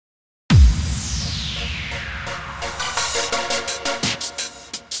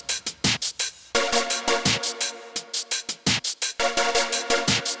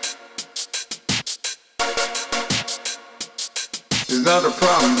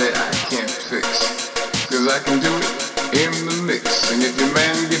that I can't fix, 'cause I can do it in the mix. And if your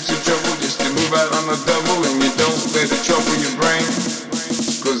man gives you trouble, just to move out on the double, and you don't let it trouble your brain,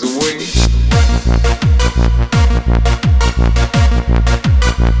 'cause the way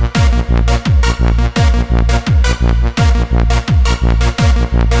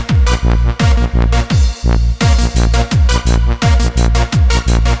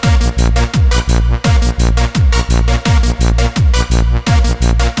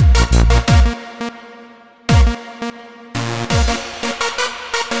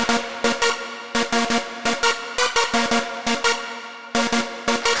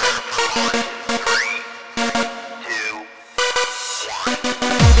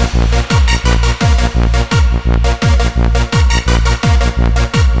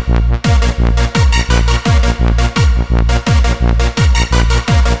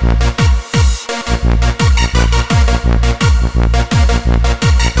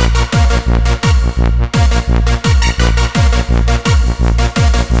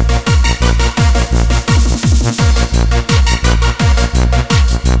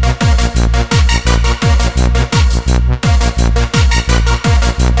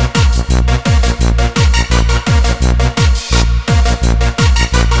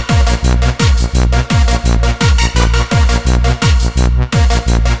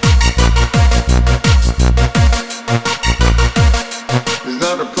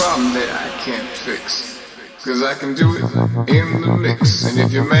that I can't fix, 'cause I can do it in the mix. And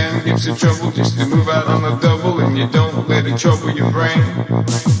if your man gives you trouble, just to move out on the double, and you don't let it trouble your brain,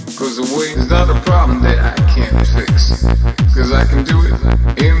 'cause the way is not a problem that I can't fix, 'cause I can do it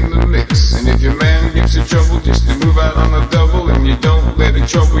in the mix. And if your man gives you trouble, just to move out on the double, and you don't let it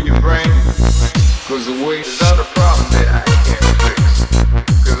trouble your brain, 'cause the way is not a problem that I